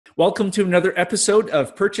Welcome to another episode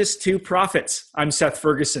of Purchase to Profits. I'm Seth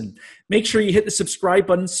Ferguson. Make sure you hit the subscribe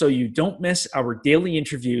button so you don't miss our daily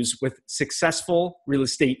interviews with successful real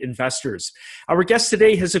estate investors. Our guest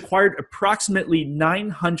today has acquired approximately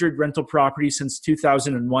 900 rental properties since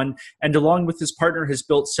 2001, and along with his partner has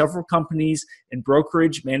built several companies in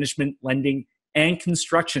brokerage, management, lending, and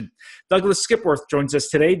construction. Douglas Skipworth joins us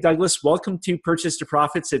today. Douglas, welcome to Purchase to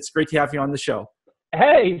Profits. It's great to have you on the show.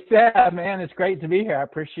 Hey, Seth, man, it's great to be here. I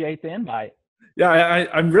appreciate the invite. Yeah,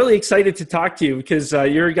 I'm really excited to talk to you because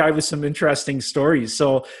you're a guy with some interesting stories.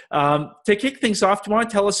 So to kick things off, do you want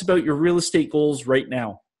to tell us about your real estate goals right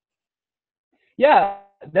now? Yeah,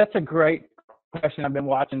 that's a great question. I've been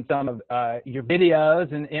watching some of your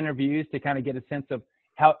videos and interviews to kind of get a sense of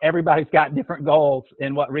how everybody's got different goals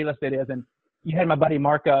and what real estate is. And you had my buddy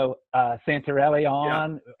Marco Santarelli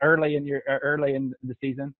on early in the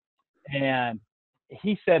season, and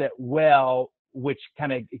he said it well, which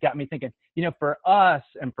kind of got me thinking, for us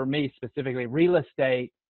and for me specifically, real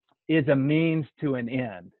estate is a means to an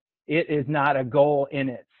end. It is not a goal in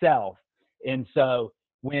itself. And so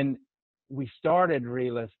when we started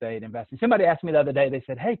real estate investing, somebody asked me the other day, they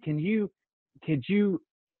said, hey, is your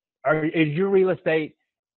real estate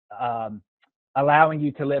allowing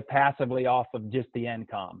you to live passively off of just the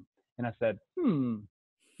income? And I said,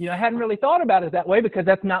 I hadn't really thought about it that way because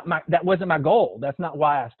that wasn't my goal. That's not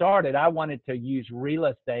why I started. I wanted to use real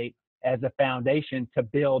estate as a foundation to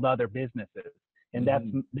build other businesses. And that's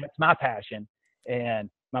my passion. And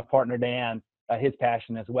my partner, Dan, his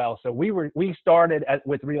passion as well. So we started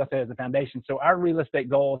with real estate as a foundation. So our real estate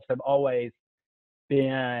goals have always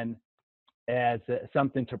been as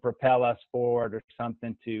something to propel us forward or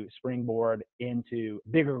something to springboard into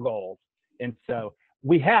bigger goals. And so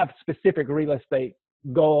we have specific real estate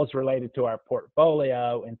goals related to our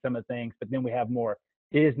portfolio and some of the things, but then we have more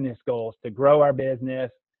business goals to grow our business,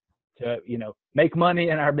 to make money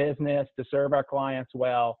in our business, to serve our clients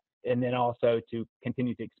well, and then also to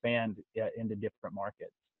continue to expand into different markets.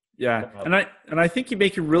 Yeah, and I think you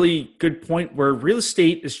make a really good point where real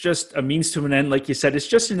estate is just a means to an end, like you said. It's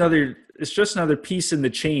just another piece in the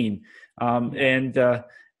chain, and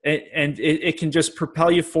it can just propel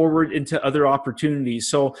you forward into other opportunities.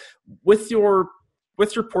 So with your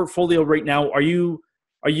portfolio right now, are you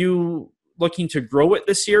looking to grow it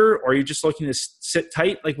this year, or are you just looking to sit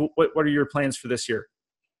tight? Like, what are your plans for this year?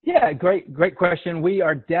 Yeah, great question. We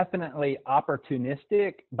are definitely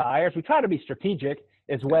opportunistic buyers. We try to be strategic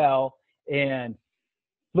as well and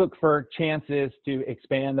look for chances to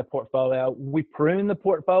expand the portfolio. We prune the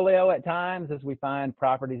portfolio at times as we find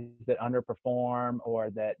properties that underperform or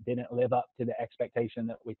that didn't live up to the expectation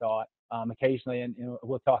that we thought. Occasionally, and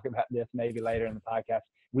we'll talk about this maybe later in the podcast,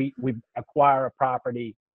 we acquire a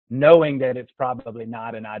property knowing that it's probably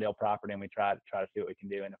not an ideal property, and we try to see what we can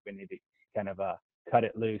do. And if we need to kind of cut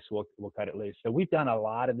it loose, we'll cut it loose. So we've done a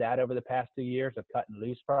lot of that over the past 2 years of cutting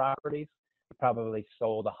loose properties. We probably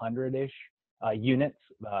sold 100-ish units,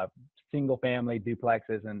 single family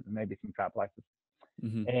duplexes and maybe some triplexes.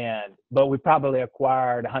 But we probably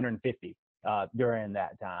acquired 150 during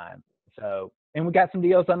that time. So, and we got some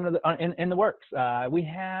deals in the works. We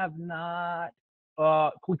have not,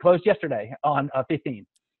 we closed yesterday on 15.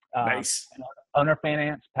 Nice. Owner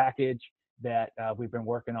finance package that we've been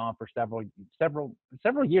working on for several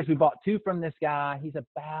years. We bought 2 from this guy. He's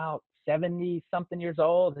about 70 something years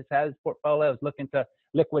old. He's had his portfolio, is looking to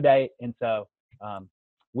liquidate. And so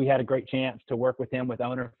we had a great chance to work with him with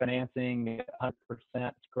owner financing,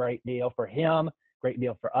 100%. Great deal for him, great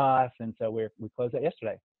deal for us. And so we closed that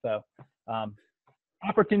yesterday. So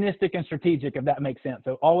opportunistic and strategic, if that makes sense.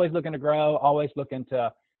 So always looking to grow, always looking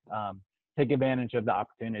to take advantage of the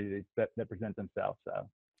opportunities that present themselves. So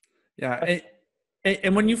yeah.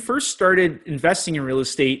 And when you first started investing in real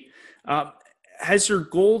estate, has your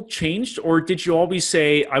goal changed, or did you always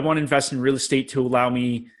say, I want to invest in real estate to allow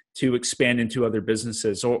me to expand into other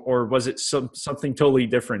businesses, or was it something totally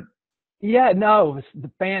different? Yeah, no, it's a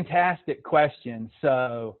fantastic question.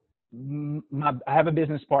 So I have a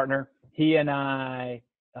business partner. He and I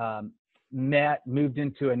moved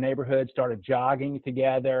into a neighborhood, started jogging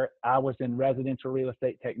together. I was in residential real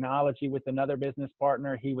estate technology with another business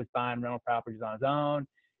partner. He was buying rental properties on his own.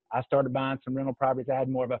 I started buying some rental properties. I had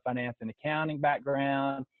more of a finance and accounting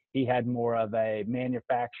background. He had more of a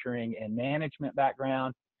manufacturing and management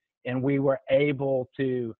background. And we were able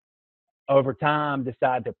to, over time,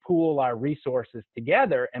 decide to pool our resources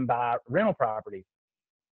together and buy rental properties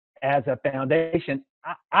as a foundation.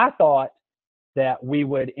 I thought that we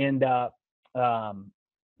would end up,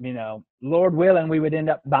 Lord willing, we would end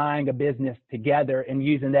up buying a business together and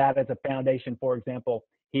using that as a foundation, for example,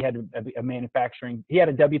 He had a manufacturing, he had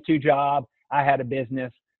a W-2 job. I had a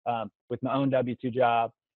business with my own W-2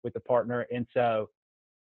 job with a partner. And so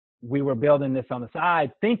we were building this on the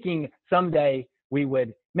side, thinking someday we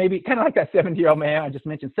would maybe kind of like that 70-year-old man I just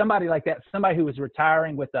mentioned, somebody like that, somebody who was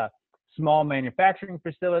retiring with a small manufacturing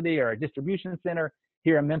facility or a distribution center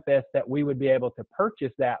here in Memphis, that we would be able to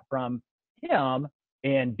purchase that from him.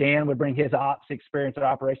 And Dan would bring his ops experience or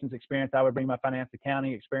operations experience. I would bring my finance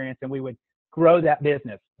accounting experience, and we would grow that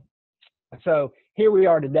business. So here we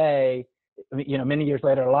are today, many years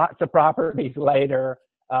later, lots of properties later,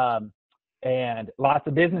 and lots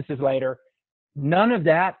of businesses later. None of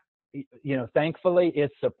that, thankfully, is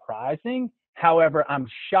surprising. However, I'm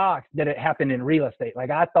shocked that it happened in real estate. Like,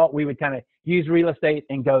 I thought we would kind of use real estate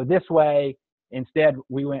and go this way. Instead,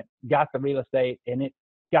 we got the real estate, and it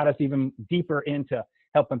got us even deeper into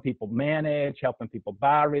helping people manage, helping people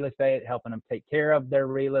buy real estate, helping them take care of their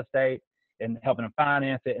real estate, and helping them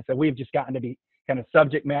finance it. And so we've just gotten to be kind of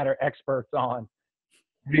subject matter experts on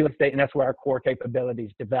real estate, and that's where our core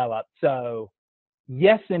capabilities develop. So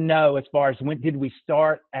yes and no, as far as when did we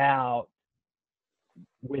start out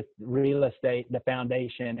with real estate, the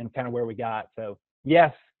foundation, and kind of where we got. So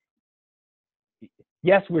yes,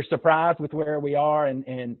 we're surprised with where we are and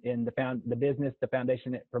the business, the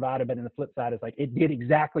foundation it provided, but on the flip side, it's like it did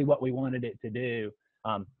exactly what we wanted it to do.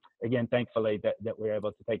 Again, thankfully that we're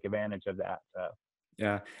able to take advantage of that. So.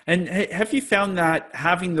 Yeah. And have you found that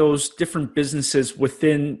having those different businesses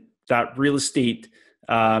within that real estate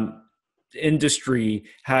industry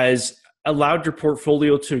has allowed your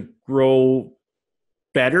portfolio to grow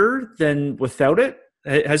better than without it?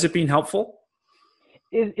 Has it been helpful?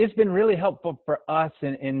 It's been really helpful for us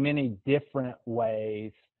in many different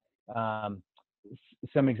ways.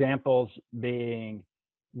 Some examples being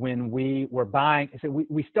when we were buying, so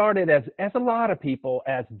we started as a lot of people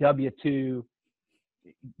as W-2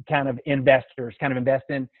 kind of investors, kind of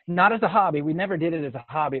investing, not as a hobby. We never did it as a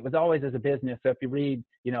hobby. It was always as a business. So if you read,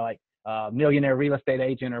 like Millionaire Real Estate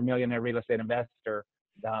Agent or Millionaire Real Estate Investor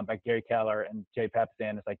by Gary Keller and Jay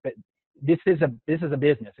Papasan, it's like, but this is a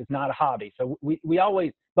business. It's not a hobby. So we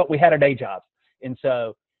always, but we had our day jobs. And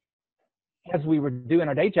so as we were doing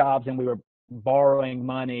our day jobs and we were borrowing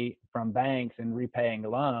money from banks and repaying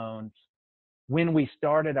loans, when we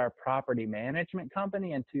started our property management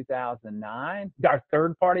company in 2009, our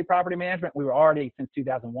third-party property management, we were already since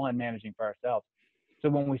 2001 managing for ourselves. So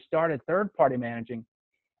when we started third-party managing,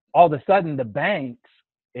 all of a sudden the banks,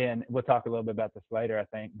 and we'll talk a little bit about this later, I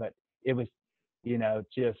think, but it was,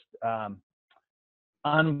 just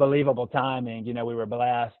unbelievable timing. We were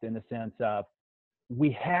blessed in the sense of we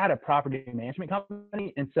had a property management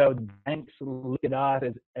company, and so the banks looked at us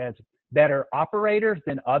as better operators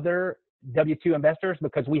than other W-2 investors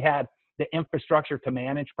because we had the infrastructure to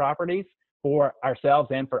manage properties for ourselves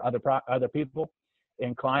and for other people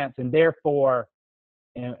and clients. And therefore,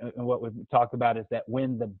 and what we've talked about is that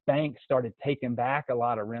when the bank started taking back a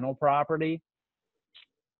lot of rental property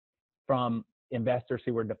from investors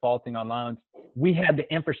who were defaulting on loans, we had the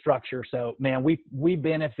infrastructure. So man, we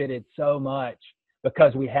benefited so much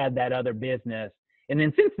because we had that other business. And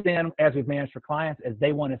then since then, as we've managed for clients, as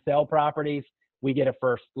they want to sell properties, we get a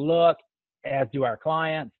first look, as do our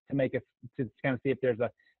clients, to kind of see if there's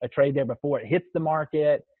a trade there before it hits the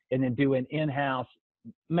market, and then do an in-house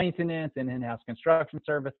maintenance and in-house construction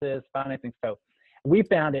services, financing. So we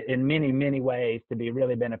found it in many, many ways to be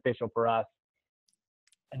really beneficial for us.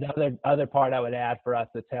 The other part I would add for us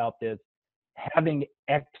that's helped is having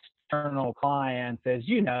external clients, as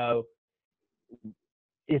you know,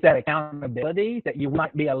 is that accountability that you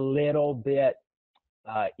might be a little bit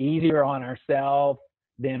easier on ourselves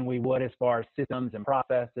than we would as far as systems and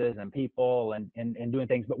processes and people and doing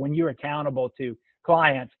things. But when you're accountable to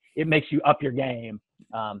clients, it makes you up your game.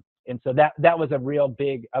 And so that was a real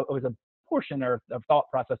big, it was a portion of thought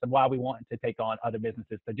process of why we wanted to take on other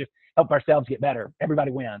businesses, to just help ourselves get better. Everybody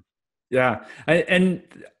wins. Yeah. And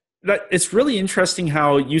that, it's really interesting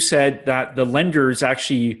how you said that the lenders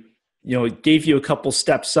actually, gave you a couple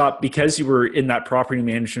steps up because you were in that property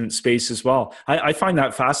management space as well. I find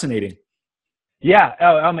that fascinating. Yeah.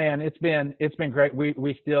 Oh man, it's been great.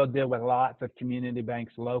 We still deal with lots of community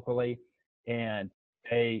banks locally, and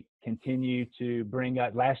they continue to bring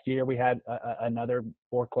up. Last year we had another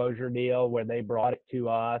foreclosure deal where they brought it to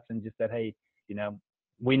us and just said, hey,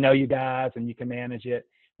 we know you guys and you can manage it.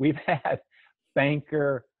 We've had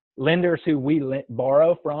lenders who we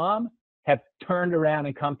borrow from have turned around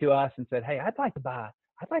and come to us and said, hey, I'd like to buy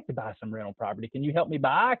some rental property. Can you help me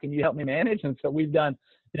buy? Can you help me manage? And so we've done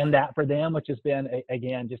that for them, which has been,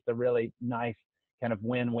 again, just a really nice kind of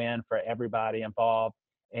win-win for everybody involved.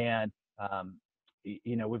 And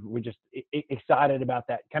we're just excited about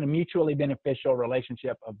that kind of mutually beneficial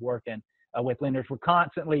relationship of working with lenders. We're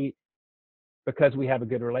constantly, because we have a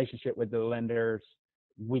good relationship with the lenders,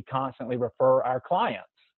 we constantly refer our clients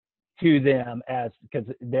to them because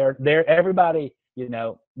they're everybody,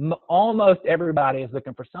 almost everybody is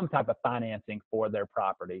looking for some type of financing for their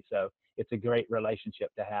property. So it's a great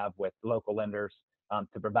relationship to have with local lenders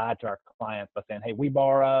to provide to our clients by saying, hey, we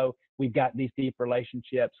borrow, we've got these deep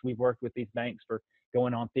relationships, we've worked with these banks for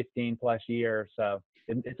going on 15 plus years. So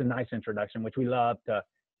it's a nice introduction, which we love to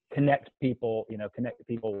connect people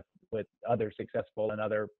with other successful and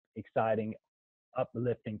other exciting,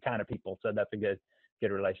 uplifting kind of people. So that's a good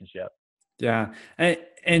relationship. Yeah.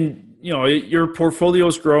 And your portfolio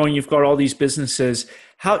is growing. You've got all these businesses.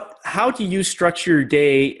 How do you structure your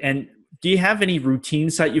day? And do you have any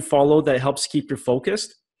routines that you follow that helps keep you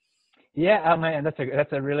focused? Yeah, oh man,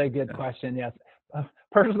 that's a really good question. Yes.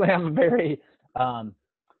 Personally, I'm very,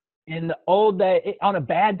 in the old day, on a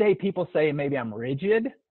bad day, people say maybe I'm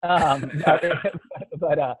rigid.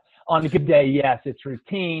 But on a good day, yes, it's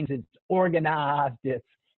routines, it's organized, it's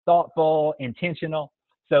thoughtful, intentional.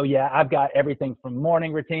 So yeah, I've got everything from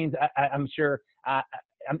morning routines. I'm sure,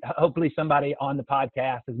 hopefully somebody on the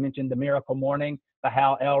podcast has mentioned The Miracle Morning by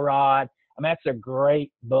Hal Elrod. That's a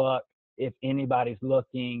great book if anybody's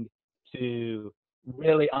looking to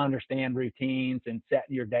really understand routines and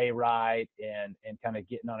setting your day right and kind of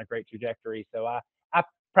getting on a great trajectory. So I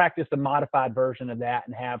practiced a modified version of that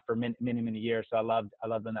and have for many, many, many years. So I loved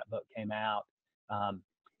when that book came out.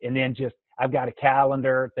 And then I've got a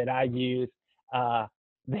calendar that I use. I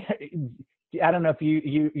don't know if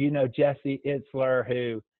you know Jesse Itzler,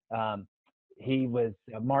 who he was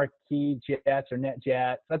Marquis Jets or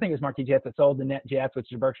NetJets. I think it was Marquis Jets that sold the NetJets,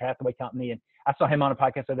 which is a Berkshire Hathaway company. And I saw him on a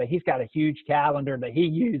podcast the other day. He's got a huge calendar that he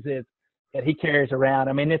uses, that he carries around.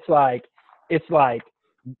 I mean, it's like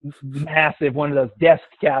massive, one of those desk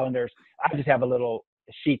calendars. I just have a little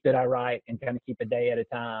sheet that I write and kind of keep a day at a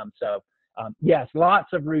time. So yes,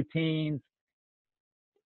 lots of routines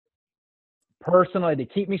personally to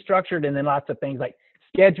keep me structured, and then lots of things like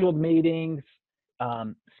scheduled meetings,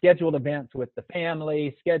 scheduled events with the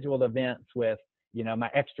family, scheduled events with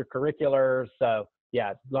my extracurriculars. So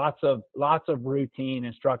yeah, lots of routine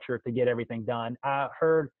and structure to get everything done. I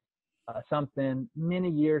heard something many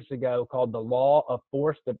years ago called the law of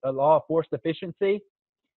forced efficiency,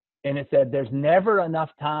 and it said there's never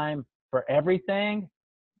enough time for everything,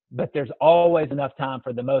 but there's always enough time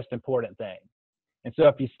for the most important thing. And so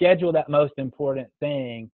if you schedule that most important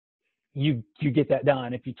thing, you get that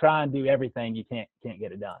done. If you try and do everything, you can't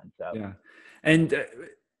get it done. So yeah. And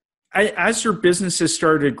as your businesses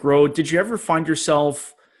started to grow, did you ever find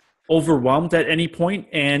yourself overwhelmed at any point?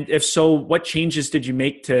 And if so, what changes did you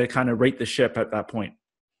make to kind of right the ship at that point?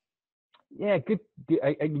 Yeah, good.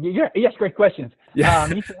 Yes, great questions. Yeah.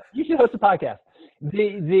 You should host a podcast.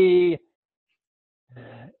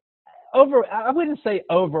 I wouldn't say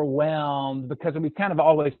overwhelmed, because we kind of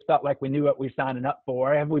always felt like we knew what we were signing up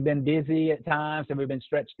for. Have we been busy at times? Have we been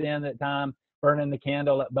stretched thin at times, burning the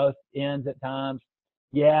candle at both ends at times?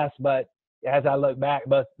 Yes, but as I look back,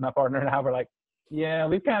 both my partner and I were like, yeah,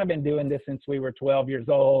 we've kind of been doing this since we were 12 years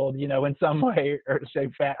old, in some way or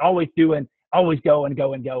shape, always going.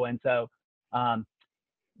 So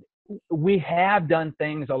we have done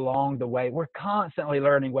things along the way. We're constantly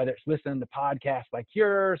learning, whether it's listening to podcasts like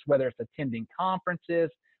yours, whether it's attending conferences,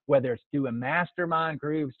 whether it's doing mastermind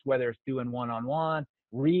groups, whether it's doing one-on-one,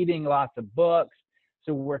 reading lots of books.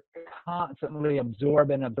 So we're constantly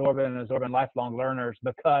absorbing lifelong learners,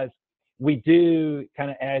 because we do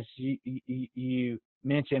kind of, as you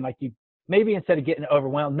mentioned, like maybe instead of getting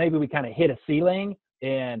overwhelmed, maybe we kind of hit a ceiling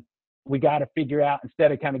and we got to figure out,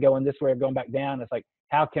 instead of kind of going this way or going back down, it's like,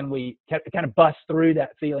 how can we kind of bust through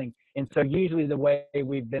that ceiling? And so usually the way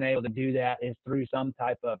we've been able to do that is through some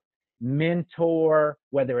type of mentor,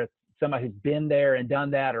 whether it's somebody who's been there and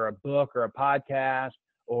done that, or a book or a podcast,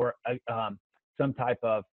 or some type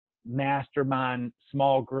of mastermind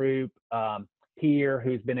small group peer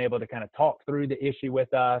who's been able to kind of talk through the issue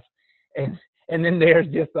with us. And then there's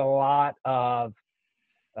just a lot of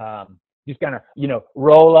just kind of,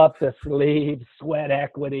 roll up the sleeves, sweat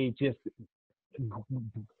equity, just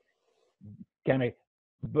kind of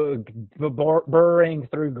burrowing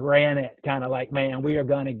through granite, kind of like, man, we're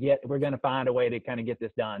going to find a way to kind of get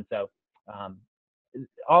this done. So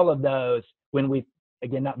all of those, when we've,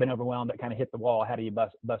 again, not been overwhelmed, but kind of hit the wall, how do you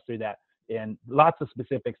bust through that? And lots of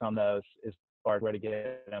specifics on those as far as where to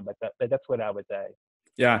get them, but that's what I would say.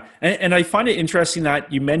 Yeah. And I find it interesting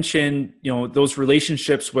that you mentioned, those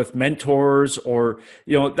relationships with mentors, or,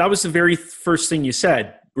 that was the very first thing you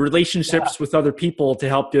said. relationships with other people to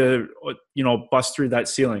help you, bust through that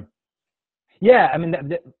ceiling. Yeah. I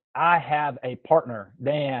mean, I have a partner,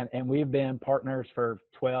 Dan, and we've been partners for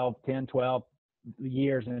 12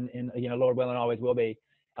 years, and Lord willing, always will be.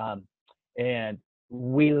 And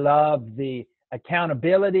we love the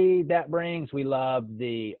accountability that brings. We love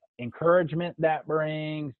the encouragement that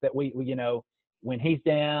brings, that we when he's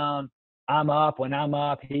down, I'm up. When I'm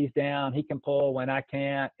up, he's down. He can pull when I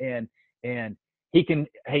can't. And he can,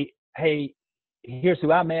 hey, here's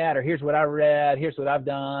who I'm at, or here's what I read, here's what I've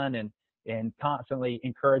done. And constantly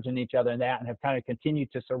encouraging each other in that, and have kind of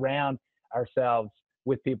continued to surround ourselves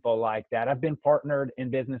with people like that. I've been partnered in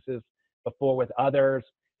businesses before with others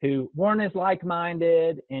who weren't as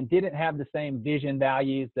like-minded and didn't have the same vision,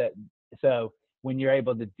 values. So when you're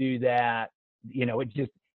able to do that, it's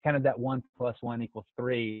just kind of that 1 + 1 =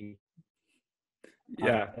 3.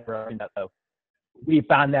 Yeah. So we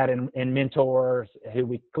find that in mentors who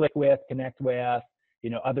we click with, connect with,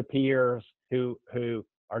 other peers who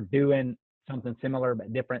are doing something similar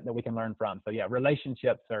but different that we can learn from. So yeah,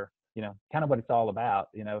 relationships are, kind of what it's all about,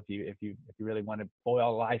 if you really want to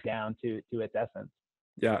boil life down to its essence.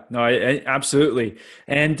 Yeah, no, I absolutely.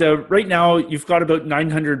 And right now you've got about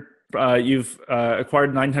 900, you've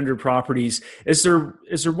acquired 900 properties. Is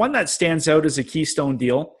there one that stands out as a keystone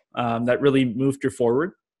deal that really moved you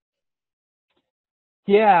forward?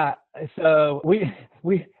 Yeah. So we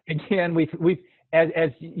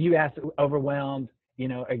as you asked, overwhelmed,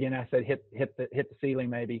 again, I said, hit the ceiling.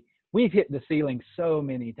 Maybe we've hit the ceiling so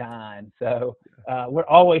many times. So we're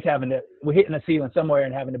always we're hitting the ceiling somewhere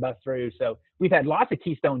and having to bust through. So we've had lots of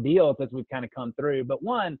keystone deals as we've kind of come through, but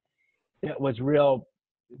one that was real,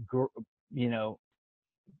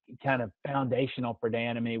 kind of foundational for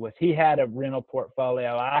Dan and me was he had a rental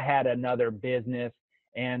portfolio. I had another business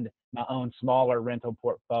and my own smaller rental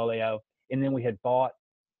portfolio. And then we had bought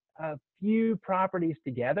a few properties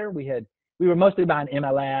together. We were mostly buying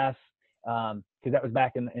MLS, because that was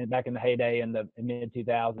back in the heyday in the mid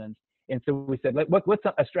 2000s. And so we said, what's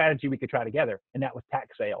a strategy we could try together? And that was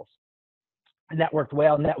tax sales. And that worked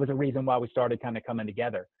well. And that was a reason why we started kind of coming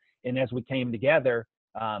together. And as we came together,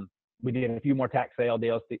 we did a few more tax sale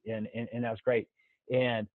deals, and that was great.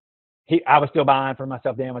 And I was still buying for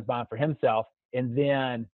myself. Dan was buying for himself. And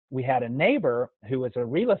then we had a neighbor who was a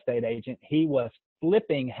real estate agent. He was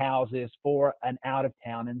flipping houses for an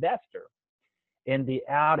out-of-town investor. And the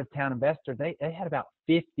out-of-town investor, they had about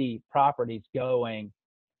 50 properties going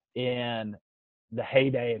in the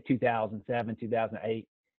heyday of 2007, 2008.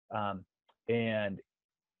 And,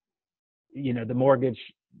 the mortgage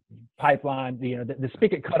pipeline, the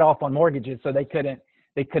spigot cut off on mortgages, so they couldn't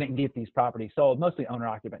get these properties sold, mostly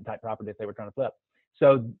owner-occupant type properties they were trying to flip.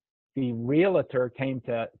 So the realtor came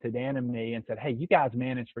to Dan and me and said, hey, you guys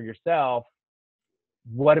manage for yourself.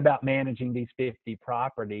 What about managing these 50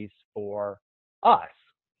 properties for us?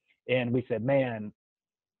 And we said, man,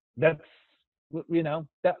 that's,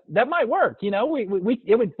 that might work.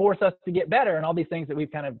 It would force us to get better and all these things that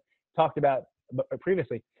we've kind of talked about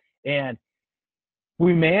previously. And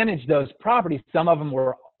we managed those properties. Some of them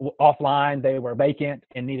were offline. They were vacant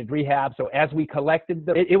and needed rehab. So as we collected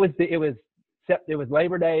them, it was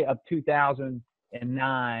Labor Day of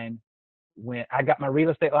 2009 when I got my real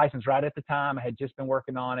estate license right at the time. I had just been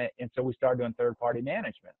working on it. And so we started doing third-party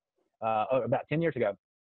management about 10 years ago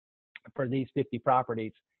for these 50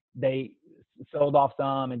 properties. They sold off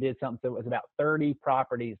some and did something. So it was about 30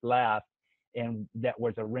 properties left, and that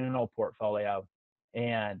was a rental portfolio.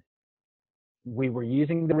 And we were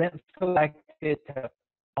using the rent collected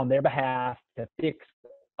on their behalf to fix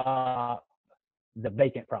the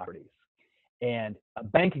vacant properties. And a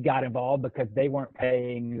bank got involved because they weren't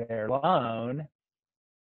paying their loan.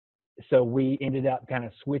 So we ended up kind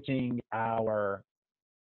of switching our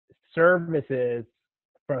services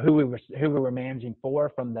from who we were managing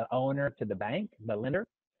for, from the owner to the bank, the lender.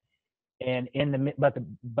 And but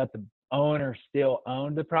the owner still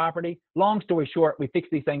owned the property. Long story short, we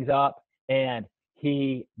fixed these things up, and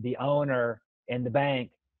the owner and the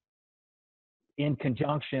bank, in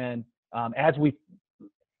conjunction, as we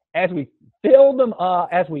filled them up,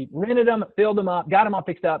 as we rented them, filled them up, got them all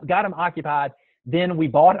fixed up, got them occupied, then we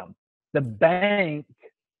bought them. The bank,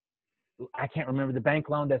 I can't remember, the bank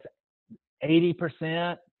loaned us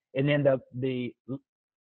 80%, and then the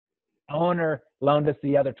owner loaned us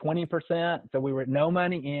the other 20%. So we were no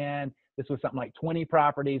money in. This was something like 20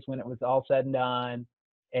 properties when it was all said and done.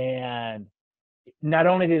 And not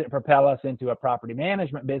only did it propel us into a property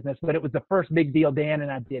management business, but it was the first big deal Dan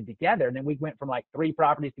and I did together. And then we went from like 3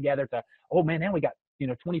 properties together to, oh man, now we got,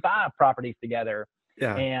 25 properties together.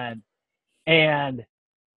 Yeah. And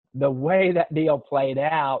the way that deal played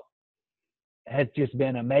out has just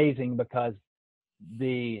been amazing because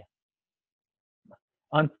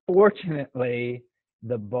unfortunately,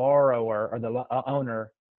 the borrower or the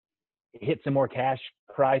owner hit some more cash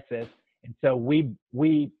crisis. And so we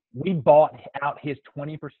bought out his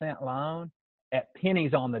 20% loan at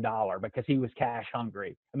pennies on the dollar because he was cash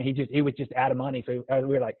hungry. I mean, he was just out of money. So we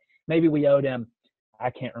were like, maybe we owed him, I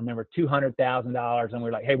can't remember, $200,000. And we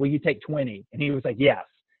were like, hey, will you take 20? And he was like, yes,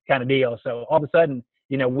 kind of deal. So all of a sudden,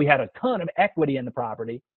 we had a ton of equity in the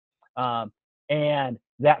property. And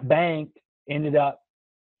that bank ended up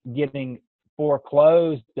getting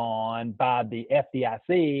foreclosed on by the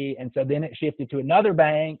FDIC. And so then it shifted to another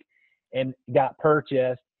bank and got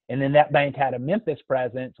purchased. And then that bank had a Memphis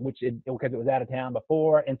presence, because it was out of town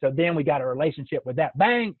before. And so then we got a relationship with that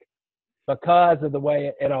bank because of the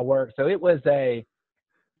way it all worked. So it was a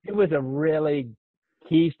really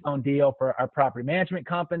keystone deal for our property management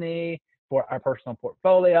company, for our personal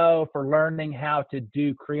portfolio, for learning how to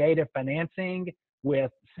do creative financing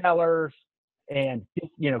with sellers and,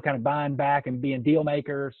 kind of buying back and being deal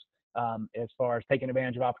makers as far as taking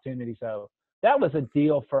advantage of opportunity. So that was a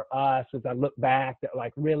deal for us as I look back that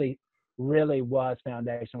like really, really was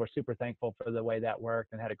foundational. We're super thankful for the way that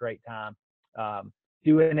worked and had a great time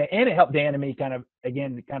doing it. And it helped Dan and me kind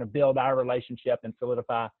of build our relationship and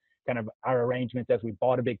solidify kind of our arrangements as we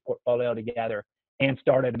bought a big portfolio together and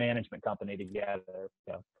started a management company together.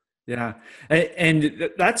 So. Yeah.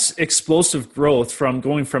 And that's explosive growth from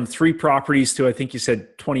going from 3 properties to, I think you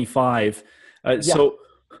said 25. Yeah.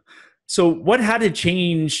 So what had to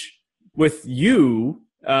change with you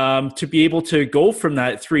to be able to go from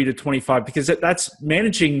that 3 to 25? Because that's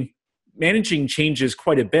managing changes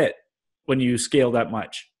quite a bit when you scale that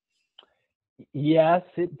much. Yes,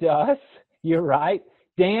 it does. You're right.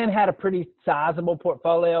 Dan had a pretty sizable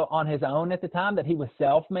portfolio on his own at the time that he was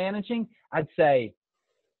self-managing. I'd say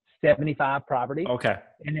 75 properties. Okay.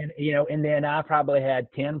 And then, and then I probably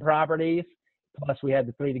had 10 properties, plus we had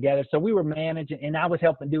the 3 together. So we were managing, and I was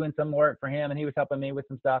doing some work for him, and he was helping me with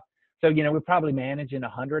some stuff. So, we're probably managing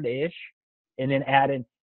 100-ish, and then adding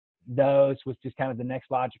those was just kind of the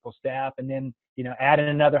next logical step. And then, adding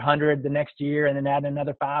another 100 the next year, and then adding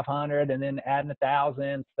another 500, and then adding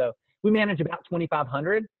 1,000. So we manage about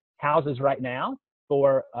 2,500 houses right now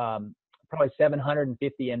for probably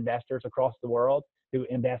 750 investors across the world who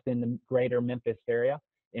invest in the greater Memphis area.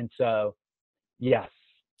 And so, yes,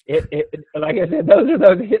 it like I said, those are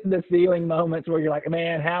those hitting the ceiling moments where you're like,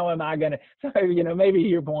 man, how am I going to, so, maybe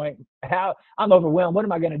your point, how I'm overwhelmed. What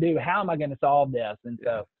am I going to do? How am I going to solve this? And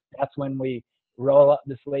so that's when we roll up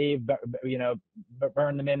the sleeve,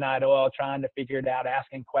 burn the midnight oil, trying to figure it out,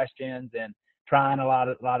 asking questions and trying a lot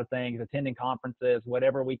of things, attending conferences,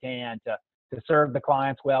 whatever we can to serve the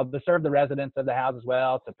clients well, to serve the residents of the house as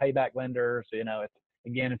well, to pay back lenders.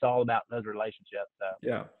 It's all about those relationships. So.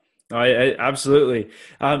 Yeah, I absolutely.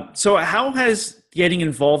 So how has getting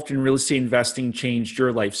involved in real estate investing changed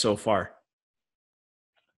your life so far?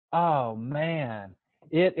 Oh, man,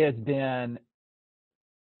 it has been,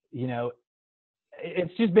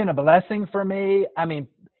 it's just been a blessing for me. I mean,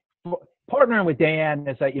 partnering with Dan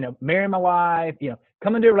is like, marrying my wife,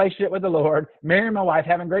 coming to a relationship with the Lord, marrying my wife,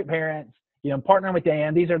 having great parents, partnering with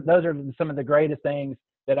Dan. Those are some of the greatest things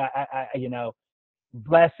that I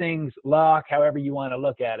blessings, luck, however you want to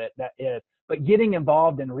look at it, that is. But getting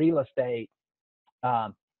involved in real estate,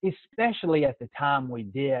 especially at the time we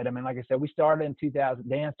did. I mean, like I said, we started in 2000.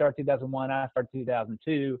 Dan started 2001. I started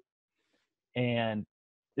 2002, and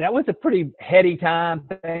that was a pretty heady time.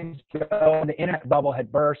 Things go. The internet bubble had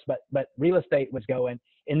burst, but real estate was going.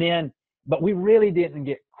 But we really didn't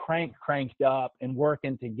get cranked up and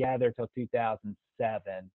working together till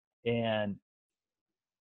 2007, and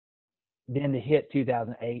then to hit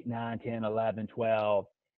 2008, 9, 10, 11, 12,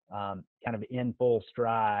 kind of in full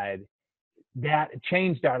stride. That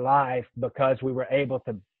changed our life because we were able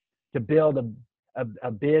to build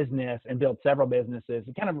a business and build several businesses,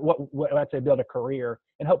 kind of what I'd say build a career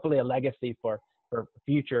and hopefully a legacy for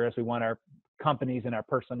future as we want our companies and our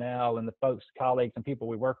personnel and the folks, colleagues and people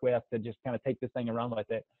we work with to just kind of take this thing and run with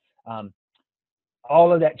it.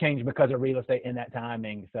 All of that changed because of real estate in that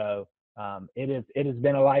timing. So it has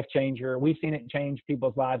been a life changer. We've seen it change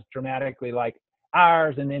people's lives dramatically like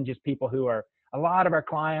ours. And then just people who are, a lot of our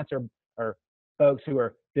clients are folks who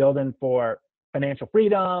are building for financial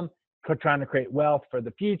freedom, trying to create wealth for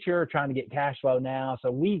the future, trying to get cash flow now.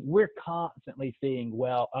 So we're constantly seeing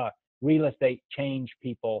real estate change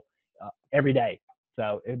people every day.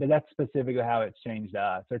 So that's specifically how it's changed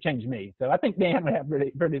us or changed me. So I think Dan would have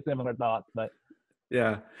pretty similar thoughts, but.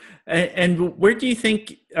 Yeah. And where do you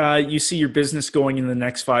think you see your business going in the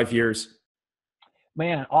next 5 years?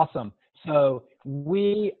 Man, awesome. So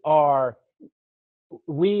we are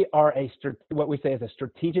what we say is a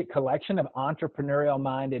strategic collection of entrepreneurial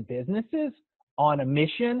minded businesses on a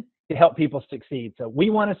mission to help people succeed. So we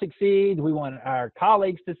want to succeed. We want our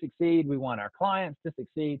colleagues to succeed. We want our clients to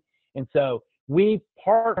succeed. And so we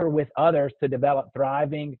partner with others to develop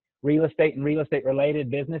thriving real estate and real estate related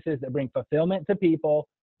businesses that bring fulfillment to people,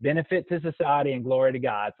 benefit to society, and glory to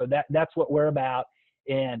God. So that's what we're about.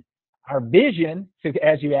 And our vision,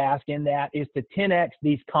 as you ask in that, is to 10x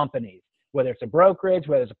these companies, whether it's a brokerage,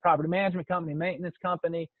 whether it's a property management company, maintenance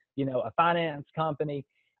company, a finance company.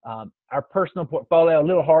 Our personal portfolio, a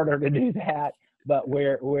little harder to do that, but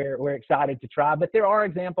we're excited to try. But there are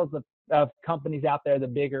examples of companies out there, the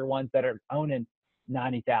bigger ones that are owning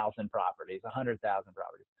 90,000 properties, 100,000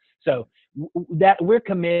 properties. So that we're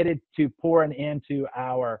committed to pouring into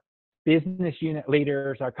our business unit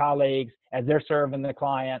leaders, our colleagues, as they're serving the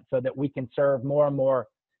client, so that we can serve more and more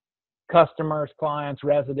customers, clients,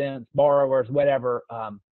 residents, borrowers, whatever,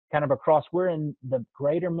 kind of across. We're in the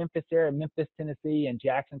greater Memphis area, Memphis, Tennessee, and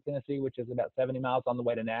Jackson, Tennessee, which is about 70 miles on the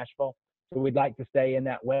way to Nashville. So we'd like to stay in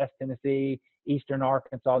that West Tennessee, Eastern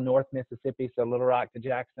Arkansas, North Mississippi, so Little Rock to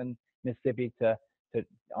Jackson, Mississippi to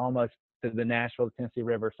almost to the Nashville, Tennessee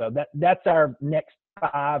River. So that's our next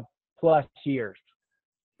 5+ years.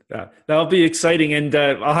 Yeah, that'll be exciting, and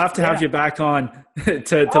I'll have to have you back on to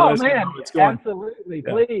let us know how it's going. Absolutely,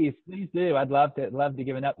 yeah. Please do. I'd love to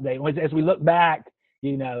give an update. As we look back,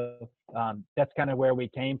 that's kind of where we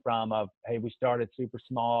came from. Of hey, we started super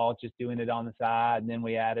small, just doing it on the side, and then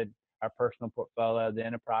we added our personal portfolio,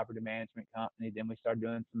 then a property management company, then we started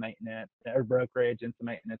doing some maintenance or brokerage and some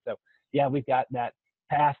maintenance. So yeah, we've got that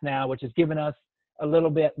path now, which has given us a little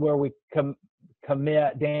bit where we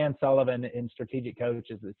commit. Dan Sullivan in Strategic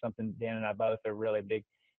Coaches is something Dan and I both are really big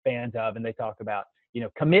fans of, and they talk about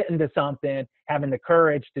committing to something, having the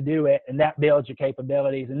courage to do it, and that builds your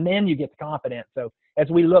capabilities, and then you get the confidence. So as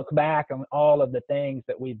we look back on all of the things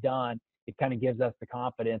that we've done, it kind of gives us the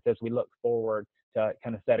confidence as we look forward to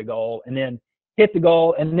kind of set a goal and then hit the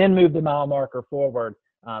goal and then move the mile marker forward,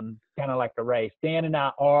 kind of like a race. Dan and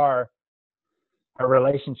I our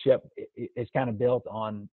relationship is kind of built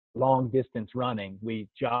on long distance running. We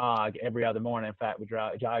jog every other morning. In fact, we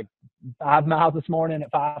jog 5 miles this morning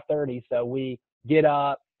at 5:30. So we get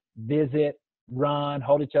up, visit, run,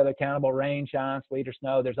 hold each other accountable, rain, shine, sleet or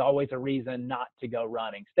snow. There's always a reason not to go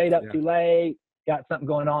running. Stayed up too late, got something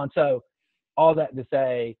going on. So all that to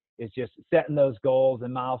say is just setting those goals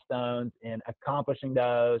and milestones and accomplishing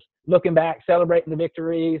those, looking back, celebrating the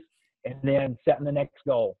victories, and then setting the next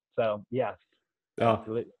goal. So yes.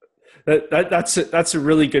 Absolutely. That's a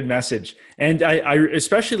really good message. And I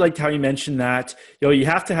especially liked how you mentioned that, you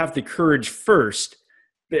have to have the courage first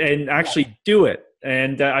and actually do it.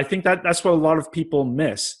 And I think that's what a lot of people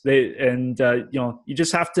miss. You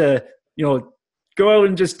just have to, go out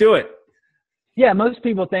and just do it. Yeah. Most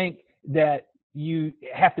people think that you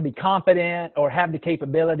have to be confident or have the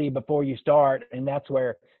capability before you start. And that's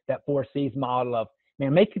where that 4 C's model of,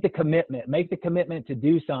 make the commitment to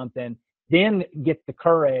do something, then get the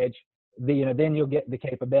courage, then you'll get the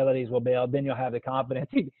capabilities will build, then you'll have the confidence.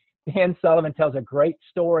 Dan Sullivan tells a great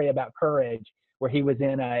story about courage where he was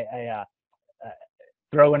in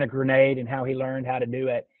throwing a grenade and how he learned how to do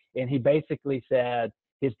it. And he basically said,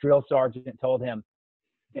 his drill sergeant told him,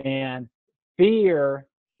 and fear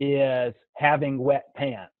is having wet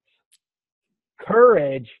pants.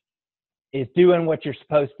 Courage is doing what you're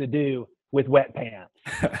supposed to do with wet pants.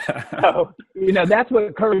 So, that's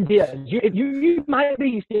what courage is. You might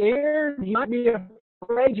be scared, you might be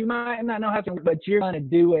afraid, you might not know how to, but you're going to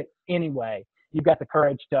do it anyway. You've got the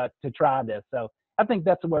courage to try this. So I think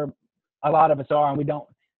that's where a lot of us are, and we've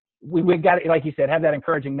got to, like you said, have that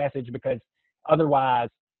encouraging message, because otherwise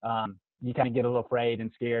you kind of get a little afraid and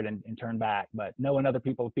scared and turn back. But knowing other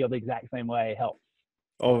people feel the exact same way helps.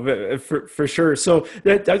 Oh, for sure. So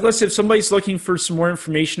Douglas, if somebody's looking for some more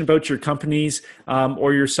information about your companies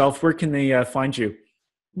or yourself, where can they find you?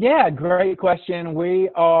 Yeah, great question. We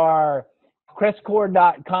are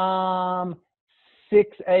crestcore.com,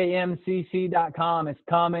 6amcc.com is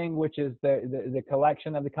coming, which is the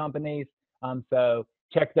collection of the companies. So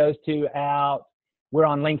check those two out. We're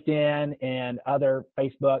on LinkedIn and other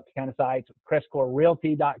Facebook kind of sites.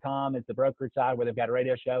 CrestcoreRealty.com is the brokerage side where they've got a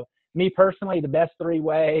radio show. Me personally, the best 3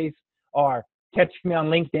 ways are catch me on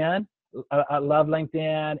LinkedIn. I love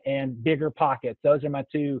LinkedIn, and Bigger Pockets. Those are my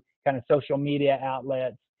 2 kind of social media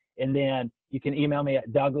outlets. And then you can email me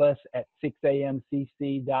at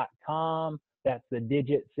Douglas@6amcc.com, That's the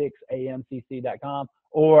digit 6amcc.com,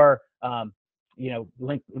 or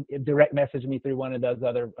link direct message me through one of those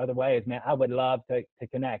other ways, man. I would love to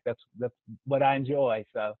connect. That's what I enjoy.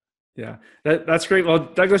 So yeah, that's great. Well,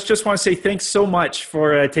 Douglas, just want to say thanks so much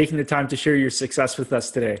for taking the time to share your success with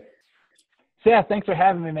us today. Seth, thanks for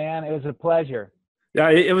having me, man. It was a pleasure. Yeah,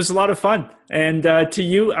 it was a lot of fun. And to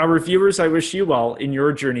you, our viewers, I wish you well in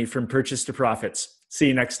your journey from purchase to profits. See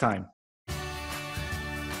you next time.